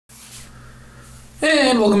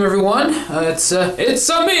And welcome everyone. It's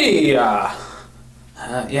me.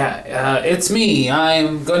 It's me.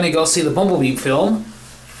 I'm going to go see the Bumblebee film,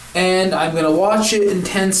 and I'm going to watch it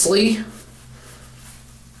intensely.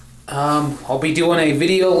 I'll be doing a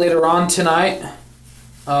video later on tonight,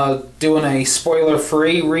 doing a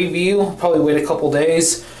spoiler-free review. I'll probably wait a couple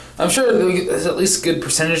days. I'm sure there's at least a good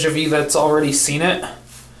percentage of you that's already seen it,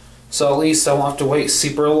 so at least I won't have to wait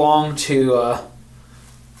super long to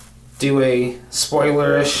do a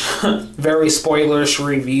spoilerish, very spoilerish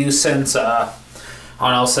review since, I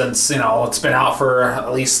don't know, since, it's been out for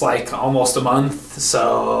at least, like, almost a month,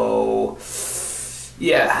 so,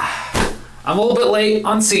 yeah. I'm a little bit late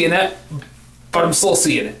on seeing it, but I'm still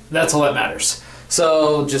seeing it. That's all that matters.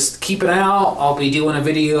 So, just keep an eye out. I'll be doing a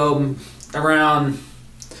video around,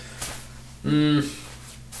 Mountain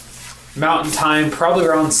Time, probably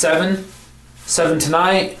around 7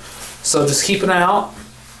 tonight, so just keep an eye out.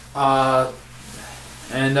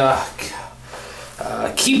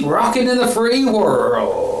 Keep rocking in the free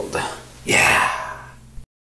world. Yeah.